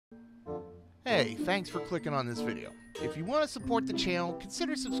Hey, thanks for clicking on this video. If you want to support the channel,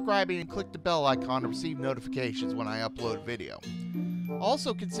 consider subscribing and click the bell icon to receive notifications when I upload a video.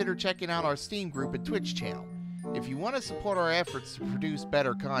 Also consider checking out our Steam group and Twitch channel. If you want to support our efforts to produce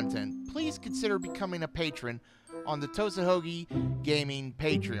better content, please consider becoming a patron on the ToastedHoagie Gaming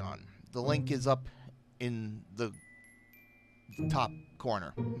Patreon. The link is up in the top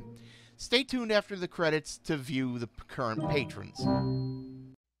corner. Stay tuned after the credits to view the current patrons.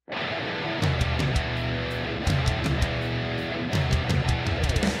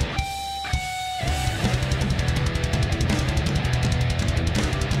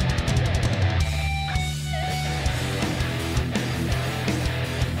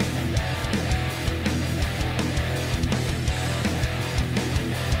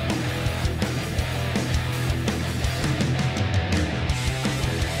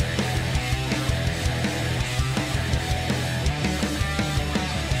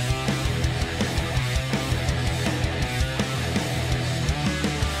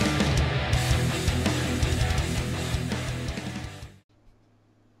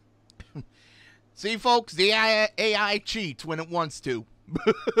 See, folks, the AI cheats when it wants to.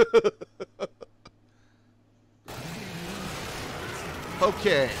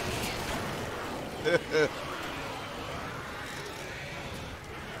 Okay.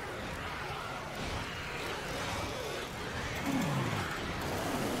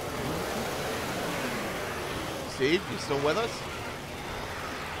 Steve, you still with us?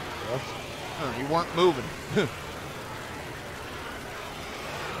 Yes. Oh, you weren't moving.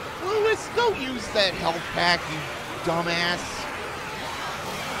 Lewis, don't use that health pack, you dumbass.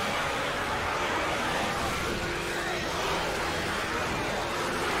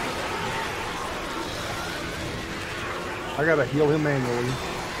 I gotta heal him manually.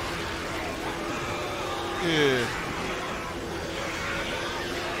 Yeah.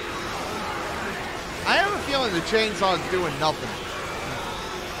 I have a feeling the chainsaw's doing nothing.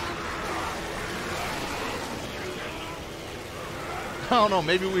 I don't know,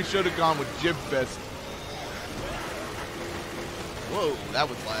 maybe we should have gone with Jib Fist. Whoa, that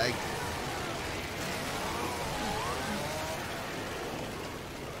was lag.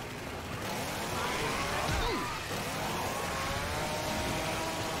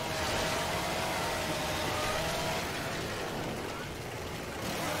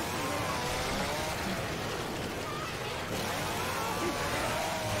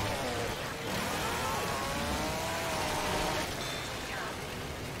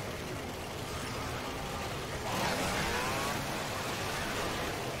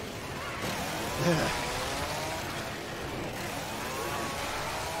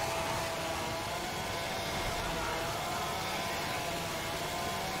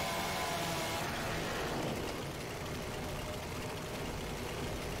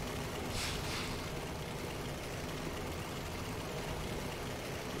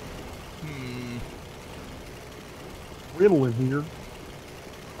 Riddle is here.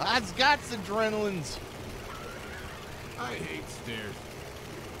 I've got adrenalines. I hate stairs.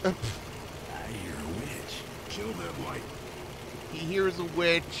 I hear a witch. Kill that light. He hears a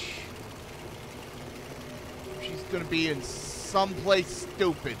witch. She's gonna be in someplace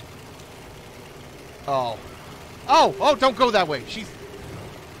stupid. Oh. Oh, don't go that way. She's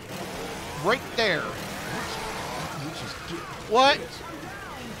right there. What?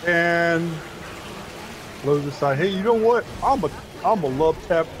 And Lowe's decide, hey, you know what? I'm a love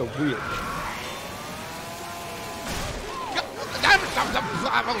tap the witch.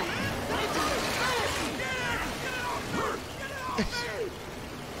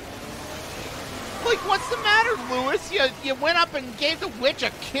 Like, what's the matter, Lewis? You went up and gave the witch a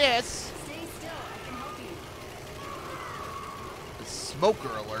kiss. Stay still. I can help you. Smoker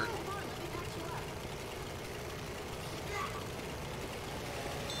alert.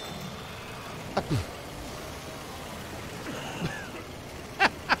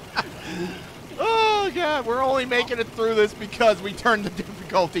 Oh, God, we're only making it through this because we turned the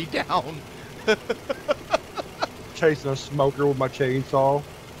difficulty down. Chasing a smoker with my chainsaw.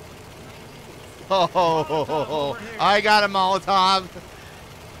 Oh, I got a Molotov.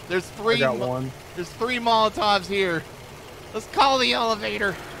 There's three. I got one. There's 3 Molotovs here. Let's call the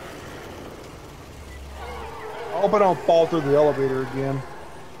elevator. I hope I don't fall through the elevator again.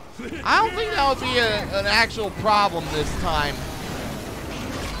 I don't think that would be an actual problem this time.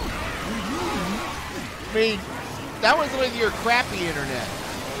 I mean, that was with your crappy internet.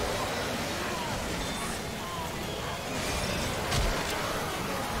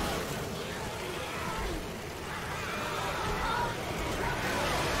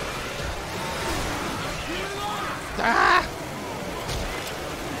 Ah!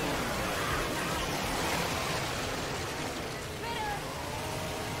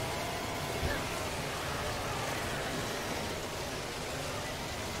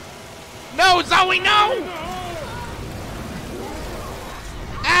 No, Zoe, no!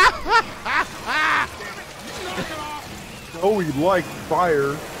 Zoe likes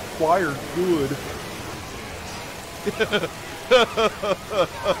fire. Fire's good.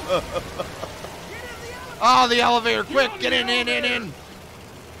 Oh, the elevator, quick, get in.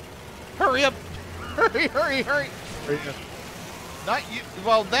 Hurry up. Hurry. Not you,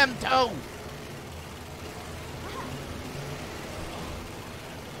 well, them too.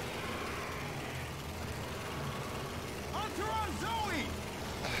 Hunter on Zoe!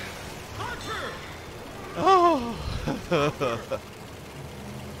 Hunter! Oh.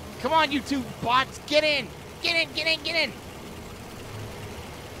 Come on, you two bots, get in. Get in.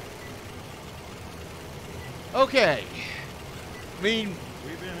 Okay. I mean,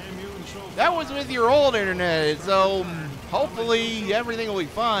 that was with your old internet, so hopefully everything will be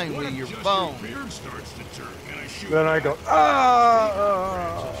fine with your phone. Then I go, Your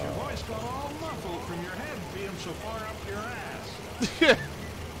voice got all muffled from your head being so far up your ass.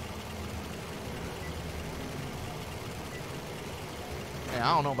 Yeah,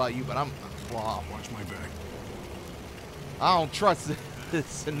 I don't know about you, but I'm flop. Watch my back. I don't trust this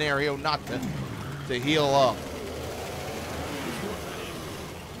scenario not to heal up.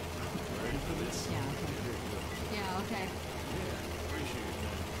 Ready for this? Yeah, okay. Appreciate it.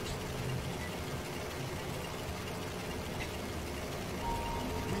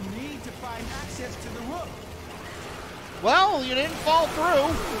 We need to find access to the roof. Well, you didn't fall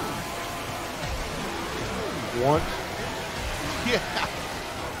through. once. Yeah.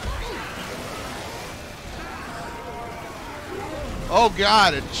 Oh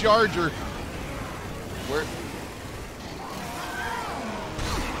God, a charger. Where?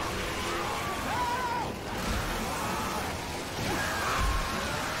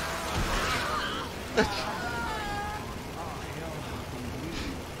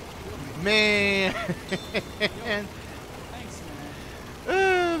 Man. Thanks,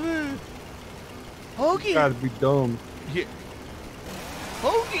 man. Hoagie. Gotta be dumb. Yeah.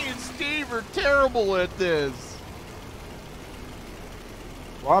 Hoagie and Steve are terrible at this.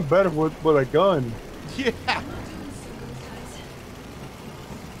 Well, I'm better with a gun. Yeah.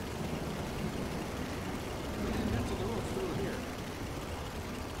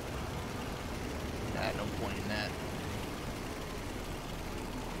 Nah, no point in that.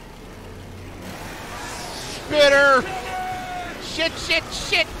 Spitter! Shit, shit,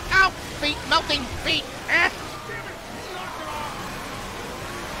 shit! Ow! Feet, melting feet! Ah.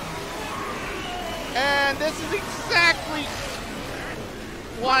 And this is exactly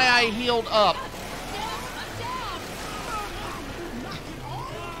why I healed up.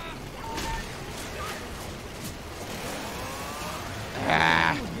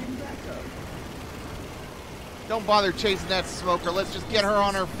 Ah. Don't bother chasing that smoker. Let's just get her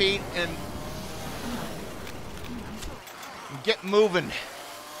on her feet and get moving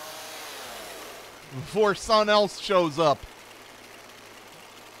before someone else shows up.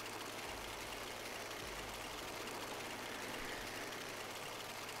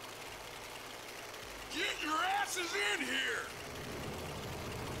 Get your asses in here!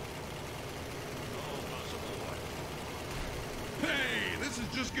 Hey, this is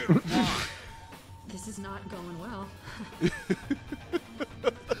just getting fun. This is not going well.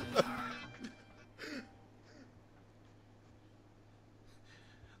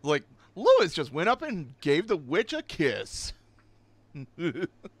 Like, Lewis just went up and gave the witch a kiss. Guys, I'm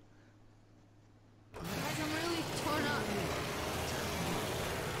really torn up.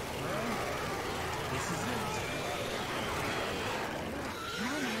 This is it. Come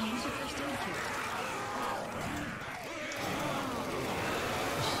on, man, use your first aid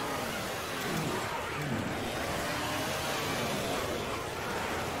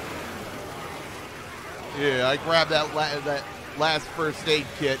kit. Yeah, I grabbed that last first aid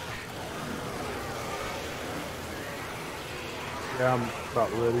kit. Yeah, I'm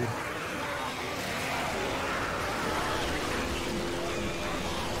about ready.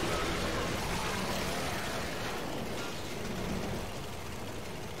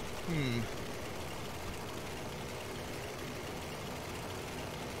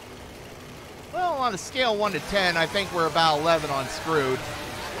 Well, on a scale of 1 to 10, I think we're about 11 on screwed.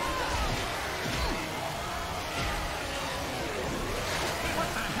 What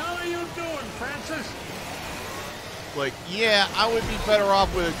the hell are you doing, Francis? Like, yeah, I would be better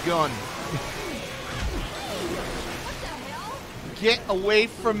off with a gun. What the hell? Get away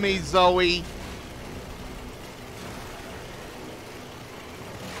from me, Zoe.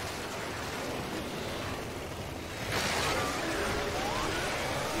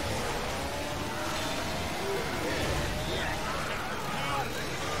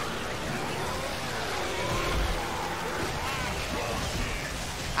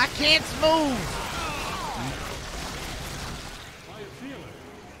 I can't move. How you feeling?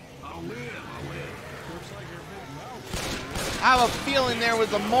 I'll live. Looks like you're big mouth. I have a feeling there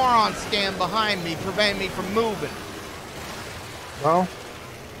was a moron stand behind me, preventing me from moving. Well,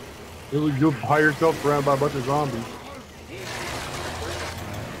 you'll buy yourself surrounded by a bunch of zombies.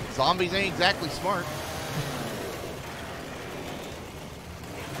 Zombies ain't exactly smart.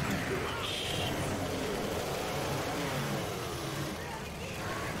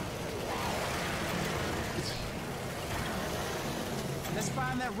 Let's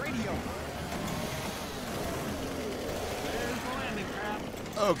find that radio. There's the landing pad.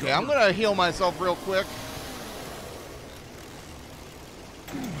 Okay, I'm gonna heal myself real quick.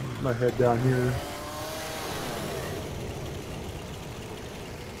 My head down here.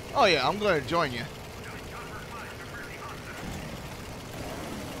 Oh yeah, I'm gonna join you.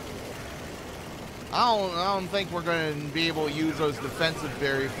 I don't think we're gonna be able to use those defensive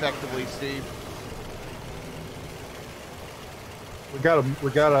very effectively, Steve. We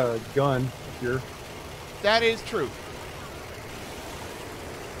got a gun here. That is true.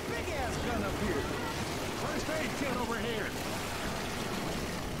 Big ass gun up here. First aid kit over here.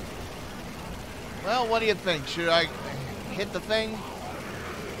 Well, what do you think? Should I hit the thing?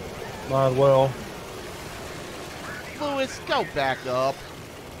 Might as well. Lewis, go back up.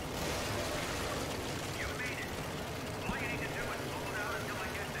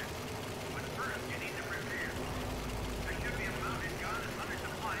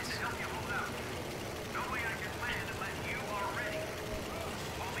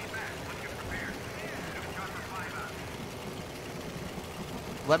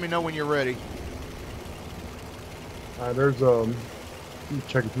 Let me know when you're ready. There's let me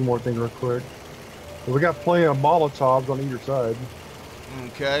check a few more things real quick. We got plenty of Molotovs on either side.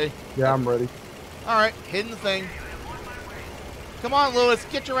 Okay. Yeah, I'm ready. All right, hitting the thing. Come on, Lewis,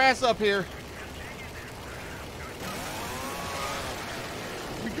 get your ass up here.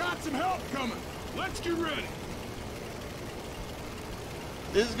 We got some help coming. Let's get ready.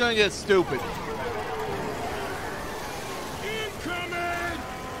 This is gonna get stupid. Incoming!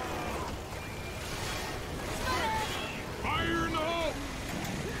 Fire in the hole!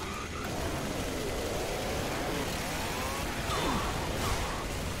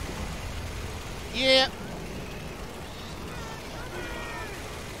 Yeah.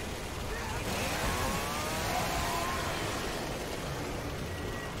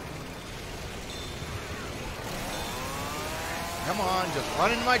 Come on, just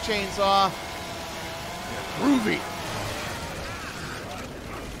run into my chainsaw. Groovy.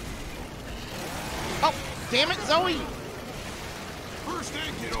 Oh, damn it, Zoe! First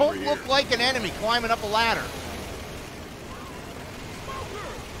aid kit over Don't here. look like an enemy climbing up a ladder.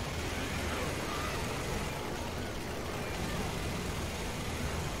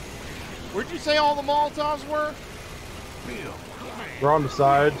 Where'd you say all the Molotovs were? Bill, We're on the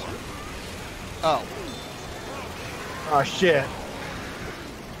sides. Oh, Ah, shit.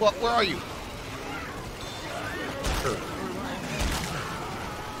 well, where are you?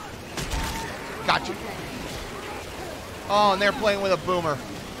 Gotcha. Oh, and they're playing with a boomer.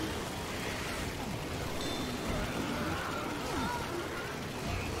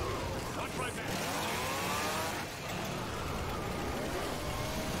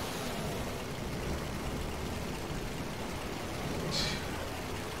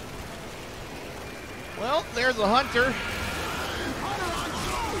 Well, there's a hunter.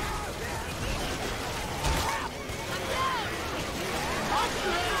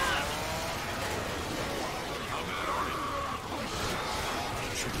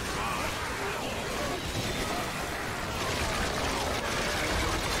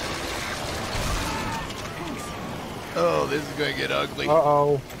 Oh, this is gonna get ugly.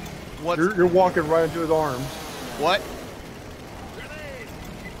 Uh-oh. What's You're walking right into his arms. what?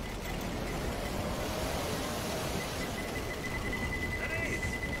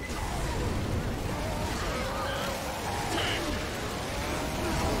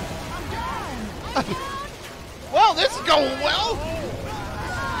 Well, this is going well.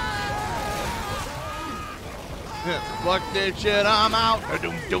 Fuck this shit, I'm out.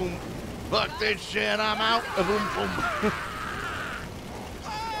 Doom doom. Fuck this shit, I'm out. Boom boom.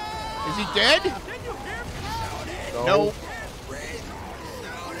 Is he dead? No.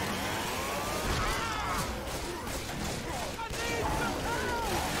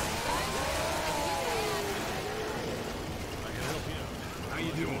 how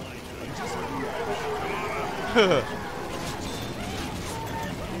you doing?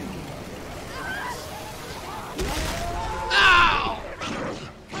 Ow!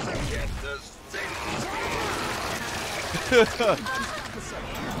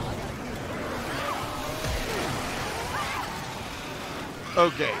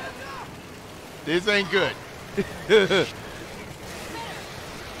 Okay. This ain't good.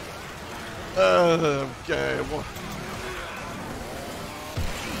 Okay. Well.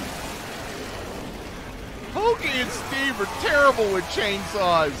 Hoagie and Steve are terrible with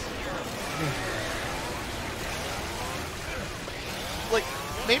chainsaws. Like,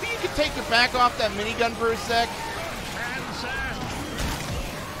 maybe you could take your back off that minigun for a sec.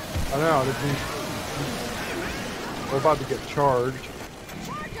 I know. We're about to get charged.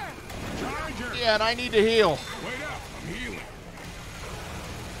 Yeah, and I need to heal. Wait up, I'm healing.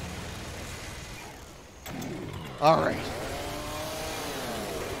 All right.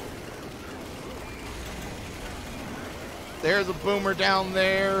 There's a boomer down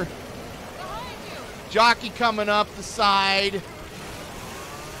there. Jockey coming up the side.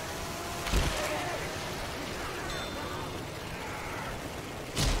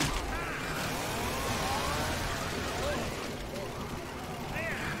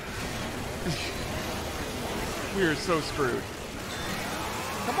 We are so screwed.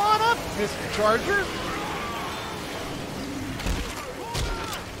 Come on up, Mr. Charger.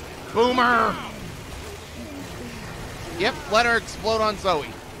 Boomer. Yep, let her explode on Zoe.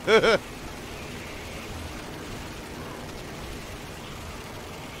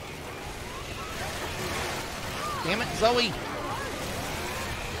 Damn it, Zoe.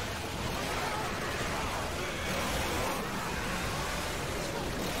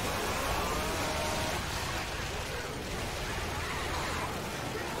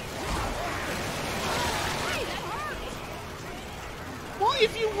 Well,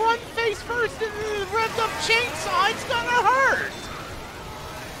 if you run face first into the revved up chainsaw, it's gonna hurt.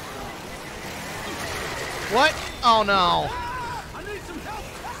 What? Oh no. I need some help.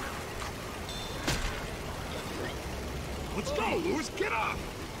 Let's go, Lewis, get up!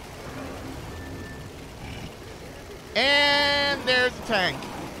 And there's the tank.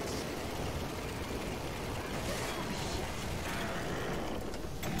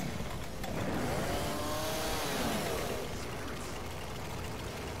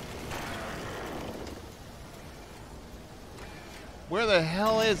 Where the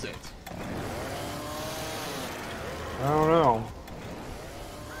hell is it? I don't know.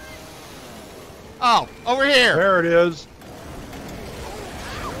 Oh, over here. There it is.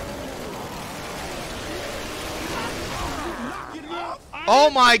 Oh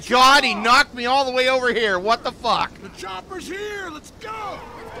my God, he knocked me all the way over here. What the fuck? The chopper's here, let's go!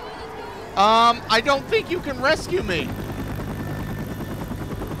 I don't think you can rescue me.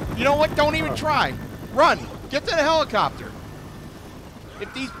 You know what? Don't even try. Run. Get to the helicopter.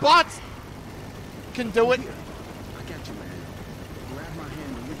 If these bots can do it. I got you, man. Grab my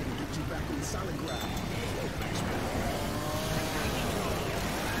hand and we're gonna get you back on the solid ground.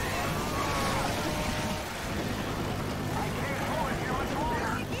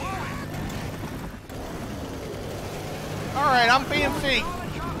 All right, I'm being feet.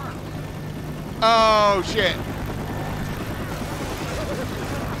 Oh shit.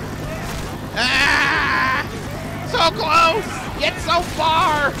 Ah! So close! Yet so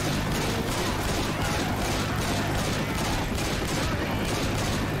far!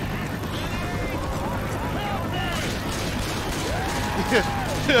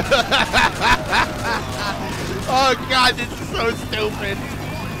 Oh God, this is so stupid.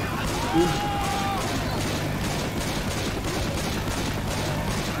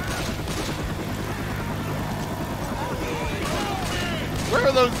 Where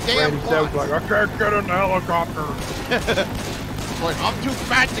are those damn Randy sounds blocks? like, I can't get in the helicopter. Like, I'm too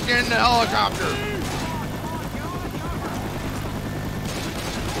fat to get in the helicopter.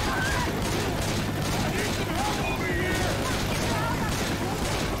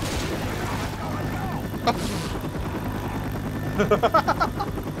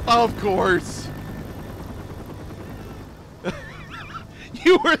 Of course.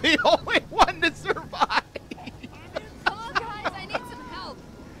 You were the only one to survive. Oh, guys, I need some help.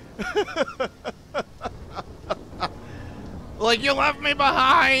 Like, you left me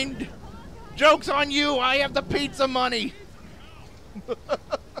behind. Joke's on you. I have the pizza money.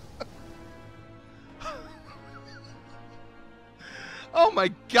 Oh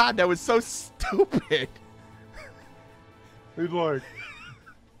my God, that was so stupid. He's like,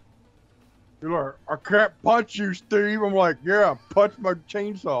 I can't punch you, Steve. I'm like, yeah, punch my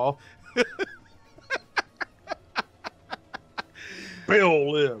chainsaw.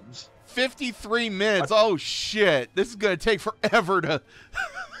 Bill lives. 53 minutes. Oh shit. This is going to take forever to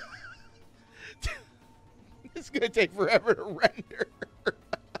This is going to take forever to render.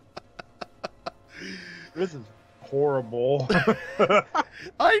 This is horrible.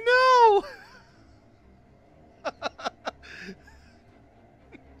 I know.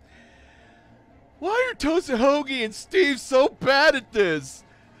 Why are ToastedHoagie and Steve so bad at this?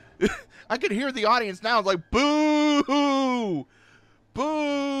 I could hear the audience now. It's like, boo!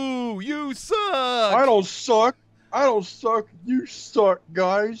 Boo! You suck! I don't suck. I don't suck. You suck,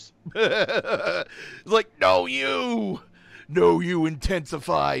 guys. It's like, no, you! No, you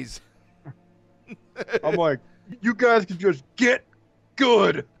intensifies. I'm like, you guys can just get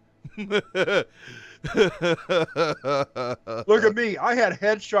good. Look at me. I had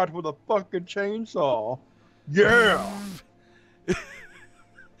headshots with a fucking chainsaw. Yeah.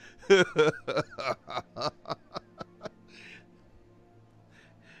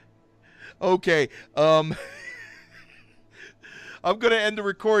 Okay. I'm gonna end the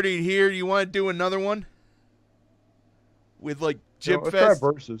recording here. You want to do another one with like Jib Let's Fest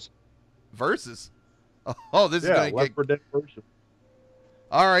try versus. versus? Oh, this is gonna Left get. 4 Dead versus.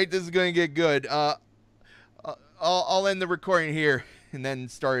 All right, this is gonna get good. I'll end the recording here and then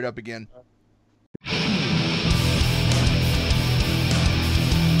start it up again.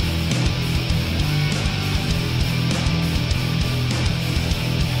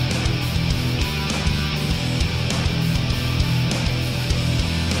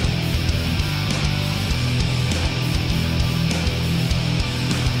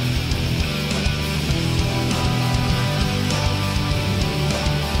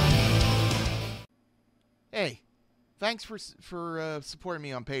 Hey, thanks for supporting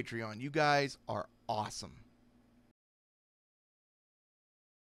me on Patreon. You guys are awesome.